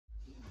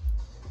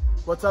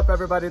What's up,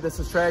 everybody? This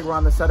is TRAIG. We're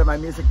on the set of my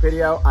music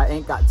video. I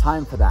ain't got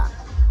time for that.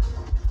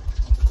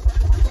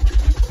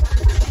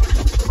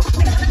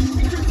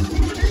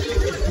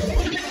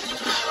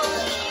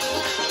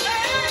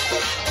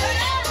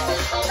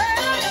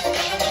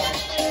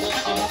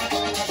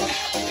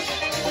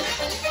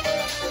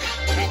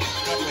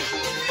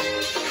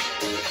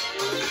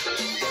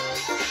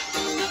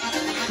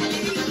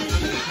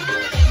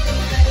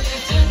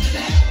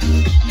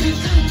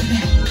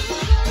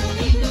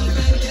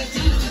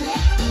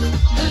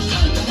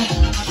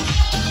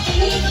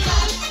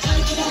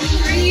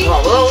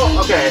 Oh,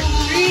 okay.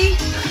 3,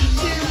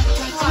 2,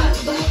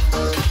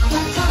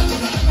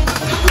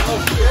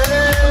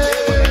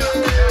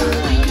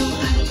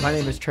 1. My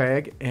name is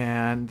TRAIG,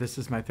 and this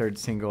is my third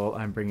single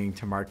I'm bringing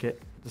to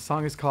market. The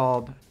song is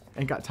called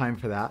Ain't Got Time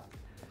for That,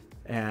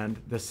 and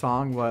the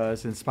song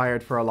was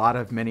inspired for a lot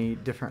of many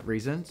different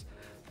reasons,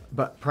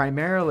 but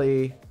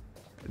primarily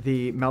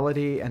the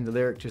melody and the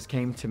lyric just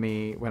came to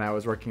me when I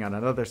was working on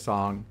another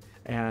song,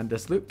 and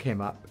this loop came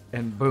up,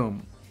 and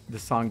boom, the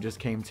song just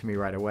came to me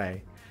right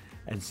away.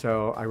 And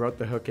so I wrote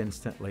the hook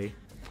instantly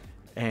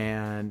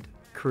and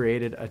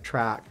created a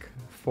track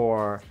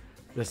for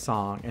the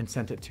song and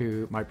sent it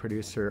to my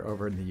producer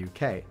over in the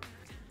UK.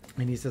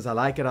 And he says, I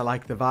like it, I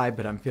like the vibe,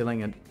 but I'm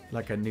feeling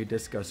like a new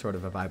disco sort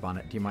of a vibe on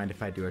it. Do you mind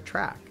if I do a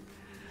track?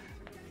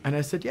 And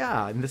I said,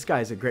 yeah. And this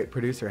guy is a great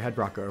producer, head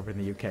rocker over in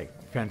the UK,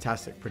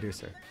 fantastic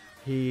producer.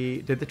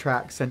 He did the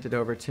track, sent it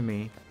over to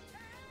me,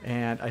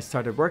 and I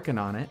started working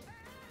on it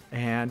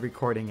and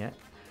recording it.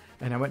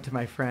 And I went to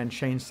my friend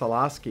Shane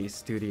Solosky's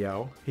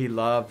studio. He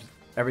loved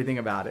everything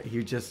about it.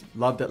 He just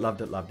loved it,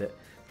 loved it, loved it.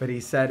 But he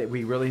said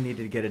we really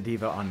needed to get a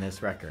diva on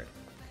this record.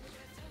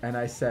 And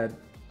I said,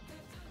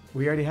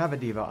 we already have a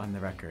diva on the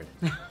record.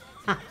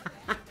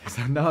 He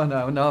said,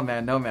 no,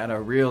 man,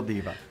 a real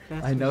diva.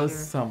 That's I know for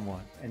sure.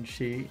 someone. And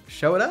she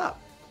showed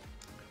up.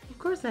 Of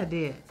course I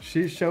did.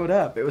 She showed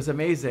up. It was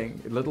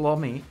amazing, little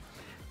old me.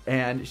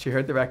 And she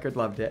heard the record,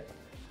 loved it.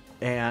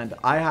 And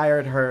I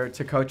hired her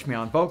to coach me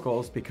on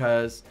vocals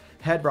because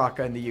Head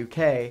Rocker in the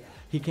UK,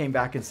 he came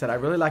back and said, I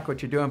really like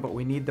what you're doing, but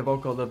we need the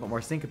vocal a little bit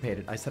more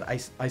syncopated. I said,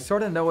 I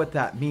sort of know what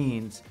that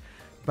means,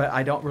 but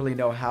I don't really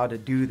know how to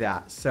do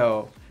that.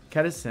 So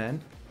Kudisan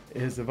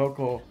is a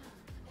vocal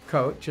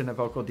coach and a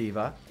vocal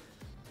diva.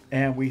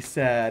 And we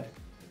said,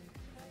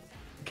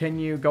 can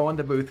you go in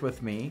the booth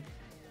with me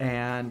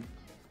and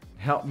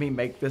help me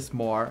make this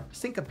more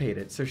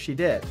syncopated? So she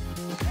did.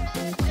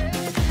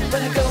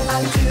 When I go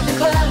out to the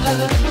club,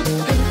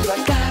 who do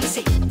I gotta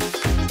see?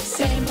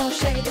 Same old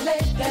shady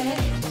lady,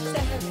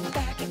 staring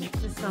back at me.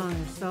 This song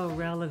is so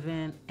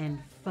relevant and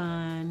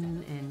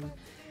fun and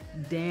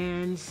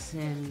dance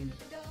and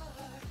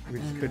We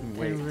just couldn't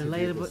wait and to do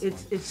relatable.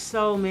 this It's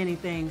so many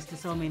things to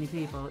so many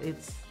people.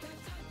 It's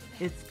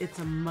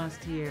a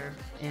must hear,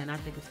 and I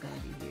think it's gonna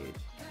be huge.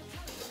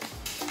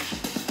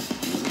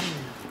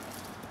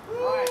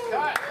 All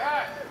right,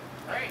 cut.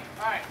 Great.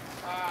 All right.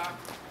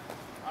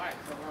 All right,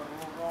 so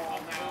we'll roll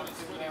now. Let's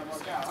see if that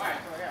works out. All right,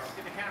 so yeah, let's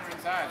get the camera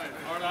inside.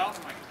 Hard out.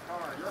 My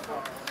car, your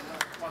car.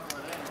 Buckle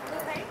it in.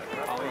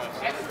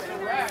 That's a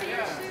wrap,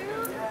 yeah.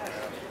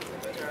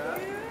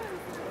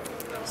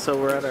 So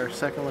we're at our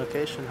second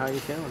location. How you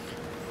feeling?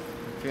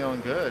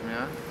 Feeling good,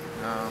 man.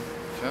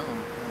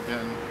 Chilling.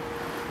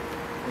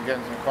 We're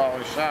getting some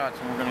quality shots,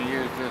 and we're going to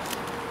use this.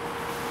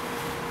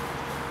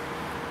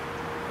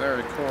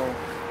 Very cool.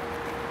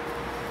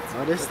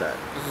 What is that?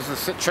 This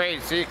is a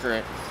trade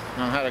secret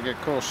on how to get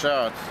cool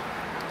shots.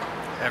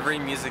 Every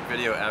music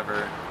video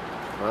ever.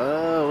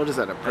 Whoa, what is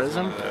that, a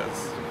prism? That's one of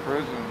those. It's a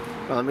prism.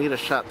 Well, let me get a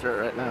shot through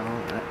it right now.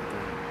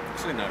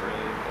 Actually, not really.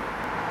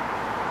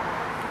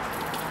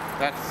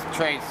 That's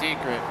trade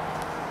secret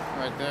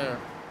right there.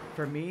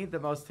 For me, the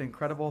most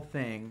incredible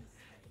thing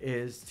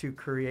is to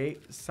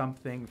create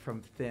something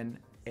from thin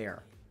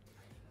air.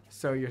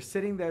 So you're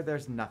sitting there,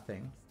 there's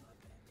nothing,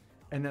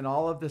 and then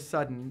all of a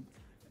sudden,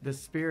 the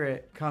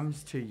spirit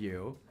comes to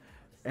you,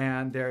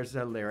 and there's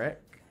a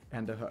lyric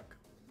and a hook.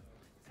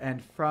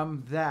 And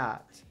from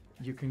that,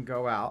 you can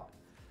go out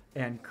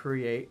and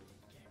create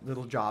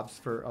little jobs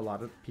for a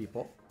lot of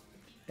people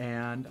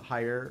and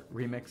hire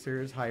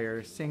remixers,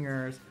 hire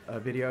singers, a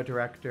video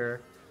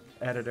director,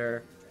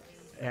 editor,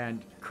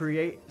 and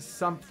create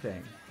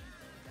something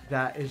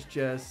that is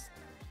just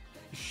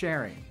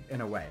sharing in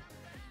a way.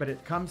 But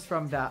it comes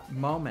from that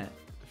moment,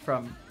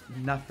 from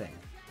nothing.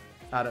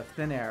 Out of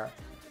thin air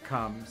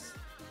comes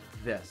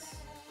this.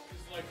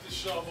 It's like the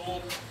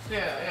shovel.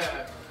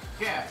 Yeah.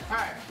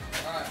 Hi.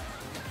 All right.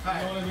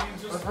 Hi. You know what I mean?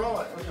 Just Let's roll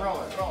it.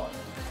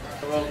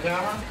 A little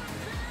camera.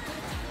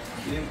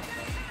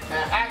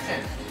 Now,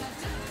 action.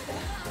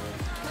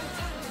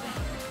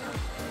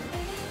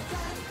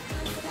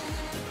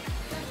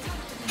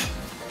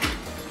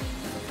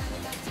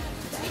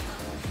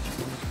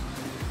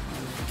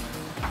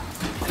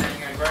 And then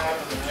you're gonna grab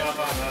him and jump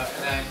on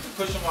and then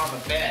push him on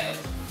the bed.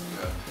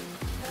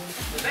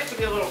 The next would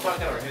be a little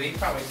fucked over because he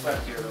probably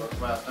slept here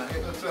last night.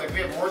 Looks like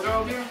we have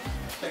wardrobe here.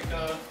 Take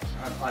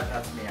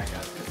That's me, I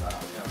guess. 'Cause I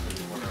don't know.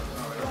 wardrobe.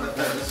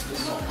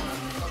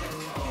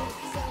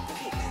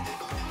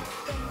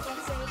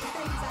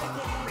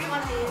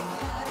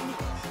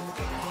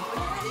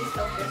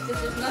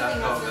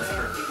 Oh, that's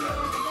perfect.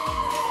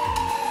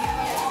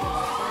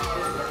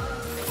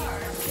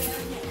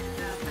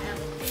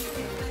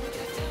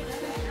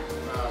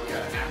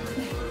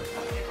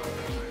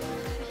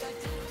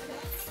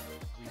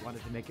 We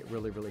wanted to make it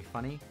really, really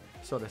funny,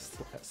 sort of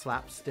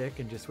slapstick,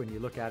 and just when you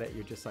look at it,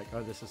 you're just like,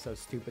 oh, this is so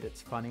stupid,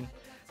 it's funny.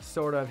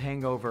 Sort of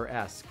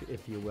Hangover-esque,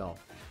 if you will.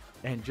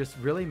 And just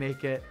really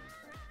make it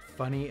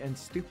funny and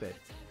stupid.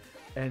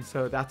 And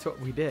so that's what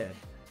we did.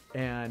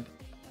 And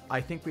I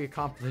think we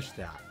accomplished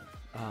that,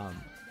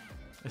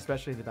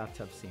 especially the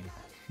bathtub scene.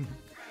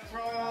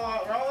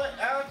 Roll it,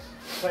 Alex.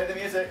 Play the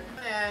music.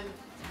 And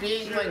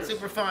being like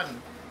super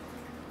fun.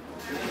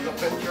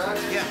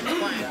 Yeah,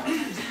 fine.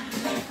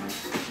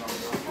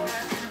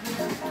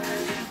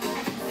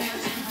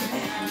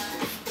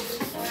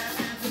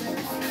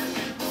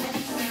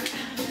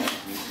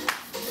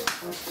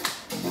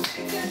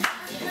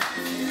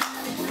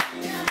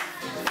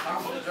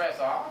 Pull the dress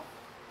off.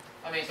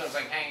 I mean, so it's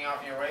like hanging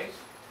off your waist.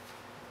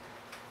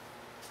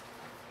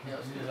 Yeah,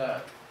 let's do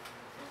that.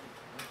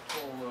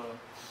 Pull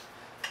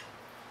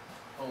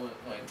it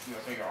like you know,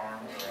 so your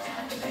arms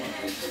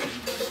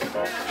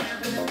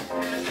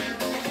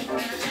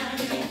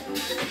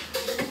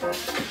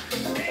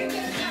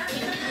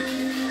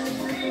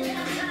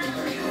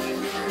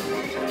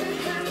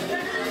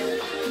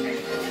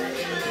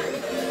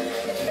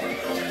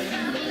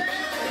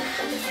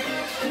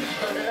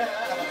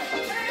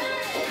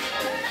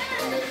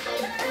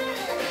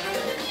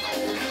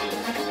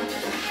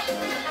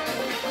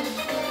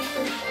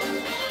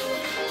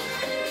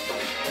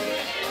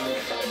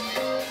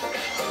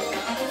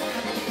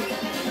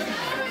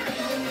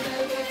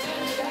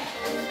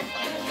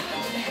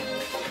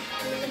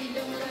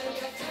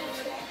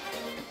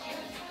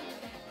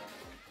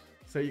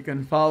So you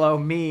can follow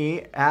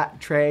me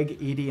at TRAIG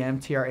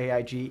EDM,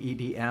 TRAIG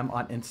EDM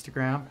on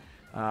Instagram,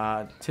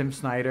 Tim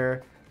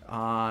Snyder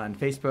on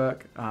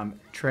Facebook,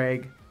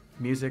 TRAIG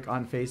Music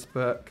on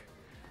Facebook.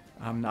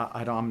 I'm not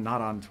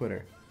on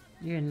Twitter.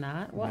 You're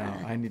not? Why?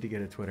 No, I need to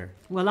get a Twitter.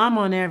 Well, I'm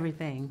on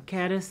everything.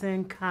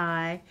 Kudisan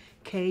Kai,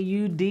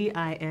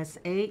 Kudisan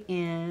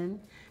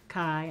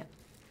Kai,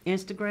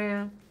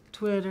 Instagram,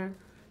 Twitter,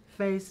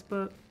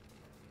 Facebook.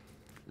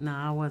 No,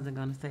 I wasn't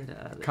going to say the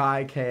other.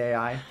 Kai,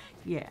 Kai.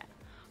 Yeah,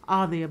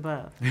 all the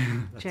above.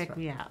 That's Check right.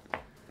 me out.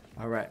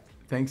 All right.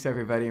 Thanks,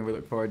 everybody, and we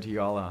look forward to you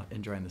all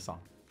enjoying the song.